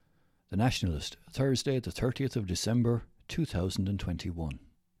The Nationalist, Thursday, the 30th of December, 2021.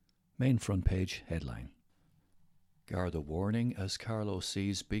 Main front page headline. Garda warning as Carlow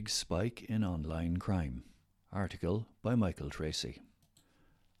sees big spike in online crime. Article by Michael Tracy.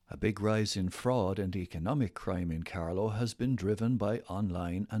 A big rise in fraud and economic crime in Carlow has been driven by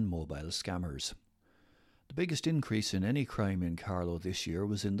online and mobile scammers. The biggest increase in any crime in Carlow this year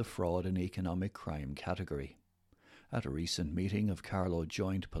was in the fraud and economic crime category. At a recent meeting of Carlow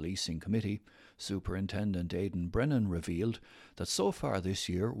Joint Policing Committee, Superintendent Aidan Brennan revealed that so far this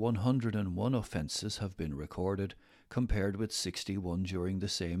year 101 offences have been recorded, compared with 61 during the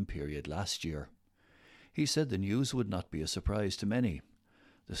same period last year. He said the news would not be a surprise to many.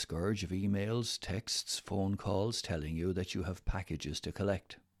 The scourge of emails, texts, phone calls telling you that you have packages to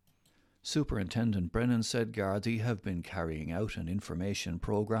collect. Superintendent Brennan said Gardaí have been carrying out an information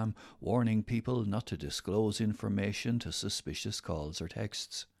programme warning people not to disclose information to suspicious calls or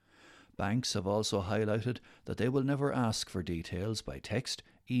texts. Banks have also highlighted that they will never ask for details by text,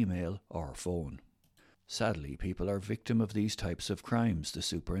 email or phone. Sadly, people are victim of these types of crimes, the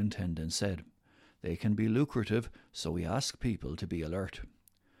superintendent said. They can be lucrative, so we ask people to be alert.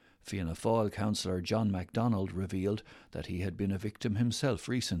 Fianna Fáil councillor John MacDonald revealed that he had been a victim himself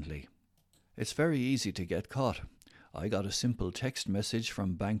recently. It's very easy to get caught. I got a simple text message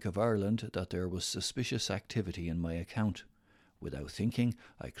from Bank of Ireland that there was suspicious activity in my account. Without thinking,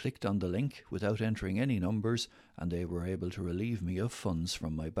 I clicked on the link without entering any numbers and they were able to relieve me of funds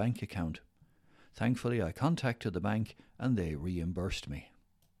from my bank account. Thankfully, I contacted the bank and they reimbursed me.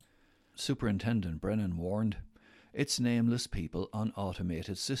 Superintendent Brennan warned, "It's nameless people on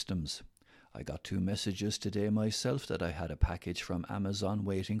automated systems. I got 2 messages today myself that I had a package from Amazon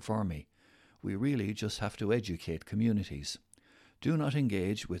waiting for me. We really just have to educate communities. Do not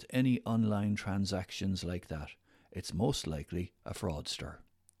engage with any online transactions like that. It's most likely a fraudster."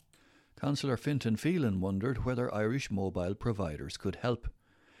 Councillor Fintan Phelan wondered whether Irish mobile providers could help.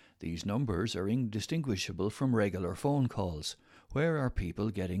 These numbers are indistinguishable from regular phone calls. Where are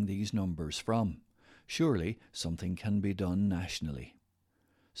people getting these numbers from? Surely something can be done nationally.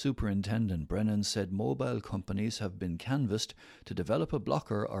 Superintendent Brennan said mobile companies have been canvassed to develop a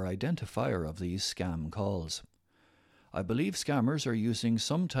blocker or identifier of these scam calls. "I believe scammers are using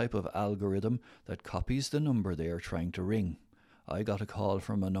some type of algorithm that copies the number they are trying to ring. I got a call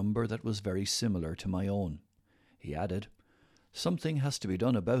from a number that was very similar to my own." He added, "Something has to be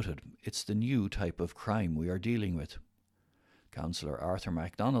done about it. It's the new type of crime we are dealing with." Councillor Arthur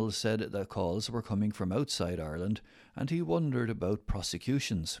MacDonald said that calls were coming from outside Ireland and he wondered about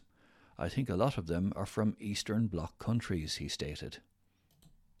prosecutions. "I think a lot of them are from Eastern Bloc countries," he stated.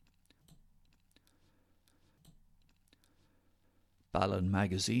 Ballon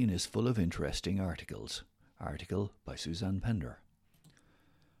magazine is full of interesting articles. Article by Suzanne Pender.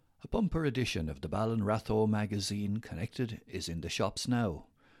 A bumper edition of the Ballon Ratho magazine Connected is in the shops now,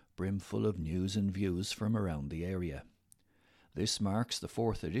 brimful of news and views from around the area. This marks the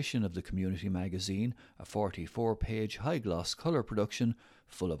 4th edition of the community magazine, a 44-page high-gloss colour production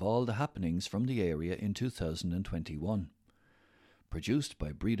full of all the happenings from the area in 2021. Produced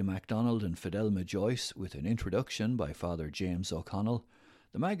by Breda MacDonald and Fidelma Joyce with an introduction by Father James O'Connell,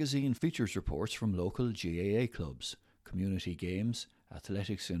 the magazine features reports from local GAA clubs, community games,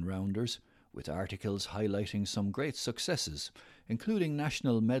 athletics and rounders, with articles highlighting some great successes, including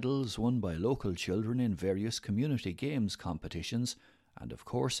national medals won by local children in various community games competitions, and of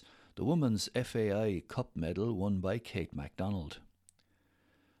course, the Women's FAI Cup medal won by Kate MacDonald.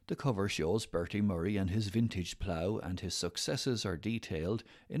 The cover shows Bertie Murray and his vintage plough, and his successes are detailed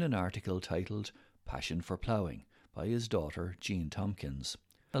in an article titled "Passion for Ploughing" by his daughter Jean Tompkins,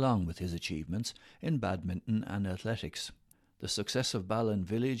 along with his achievements in badminton and athletics. The success of Ballon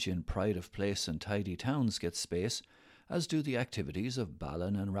Village in Pride of Place and Tidy Towns gets space, as do the activities of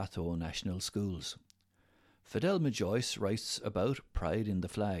Ballon and Ratho National Schools. Fidelma Joyce writes about pride in the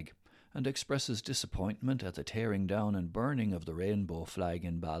flag and expresses disappointment at the tearing down and burning of the rainbow flag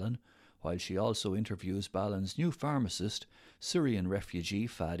in Ballon, while she also interviews Ballon's new pharmacist, Syrian refugee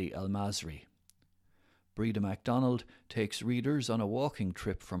Fadi Al-Masri. Breda MacDonald takes readers on a walking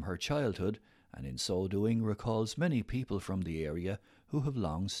trip from her childhood and in so doing recalls many people from the area who have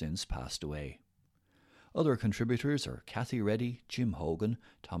long since passed away. Other contributors are Cathy Reddy, Jim Hogan,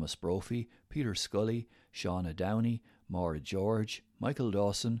 Thomas Brophy, Peter Scully, Shauna Downey, Maura George, Michael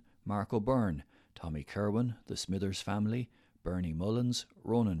Dawson, Mark O'Byrne, Tommy Kerwin, the Smithers family, Bernie Mullins,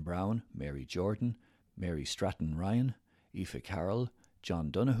 Ronan Brown, Mary Jordan, Mary Stratton Ryan, Aoife Carroll,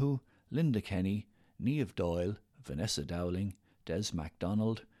 John Donoghue, Linda Kenny, Niamh Doyle, Vanessa Dowling, Des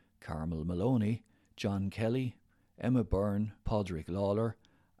MacDonald, Carmel Maloney, John Kelly, Emma Byrne, Podrick Lawler,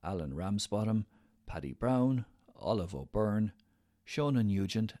 Alan Ramsbottom, Paddy Brown, Olive O'Byrne, Shona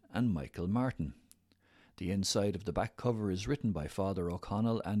Nugent and Michael Martin. The inside of the back cover is written by Father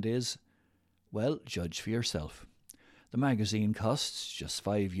O'Connell and is, well, judge for yourself. The magazine costs just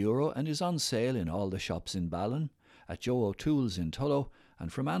 €5 and is on sale in all the shops in Ballin, at Joe O'Toole's in Tullow,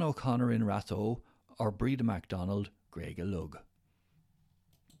 and from Ann O'Connor in Ratho or Breda MacDonald, Graigalug.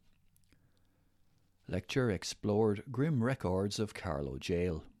 Lecture explored grim records of Carlow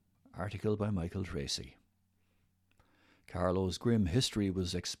Jail. Article by Michael Tracy. Carlow's grim history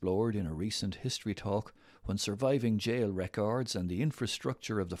was explored in a recent history talk when surviving jail records and the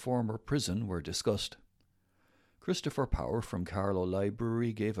infrastructure of the former prison were discussed. Christopher Power from Carlow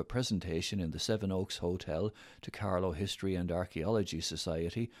Library gave a presentation in the Seven Oaks Hotel to Carlow History and Archaeology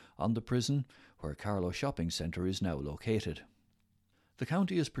Society on the prison where Carlow Shopping Centre is now located. The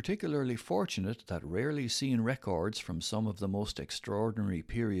county is particularly fortunate that rarely seen records from some of the most extraordinary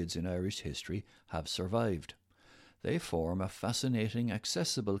periods in Irish history have survived. They form a fascinating,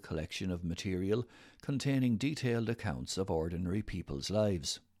 accessible collection of material containing detailed accounts of ordinary people's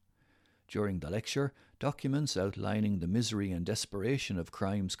lives. During the lecture, documents outlining the misery and desperation of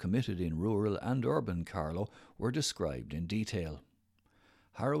crimes committed in rural and urban Carlow were described in detail.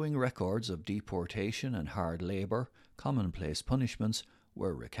 Harrowing records of deportation and hard labour, commonplace punishments,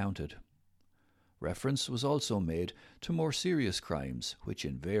 were recounted. Reference was also made to more serious crimes, which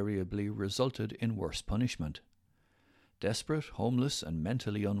invariably resulted in worse punishment. Desperate, homeless and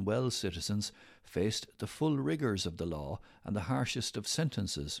mentally unwell citizens faced the full rigours of the law and the harshest of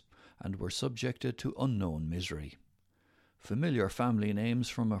sentences, and were subjected to unknown misery. Familiar family names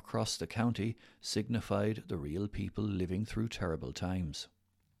from across the county signified the real people living through terrible times.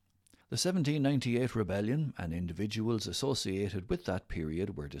 The 1798 rebellion and individuals associated with that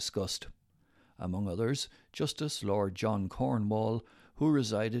period were discussed. Among others, Justice Lord John Cornwall, who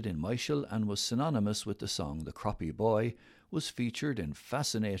resided in Michael and was synonymous with the song The Croppy Boy, was featured in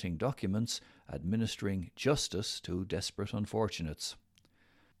fascinating documents administering justice to desperate unfortunates.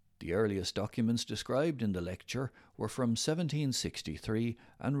 The earliest documents described in the lecture were from 1763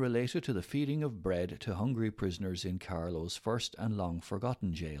 and related to the feeding of bread to hungry prisoners in Carlow's first and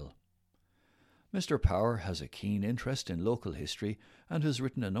long-forgotten jail. Mr. Power has a keen interest in local history and has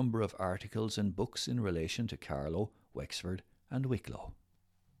written a number of articles and books in relation to Carlow, Wexford and Wicklow.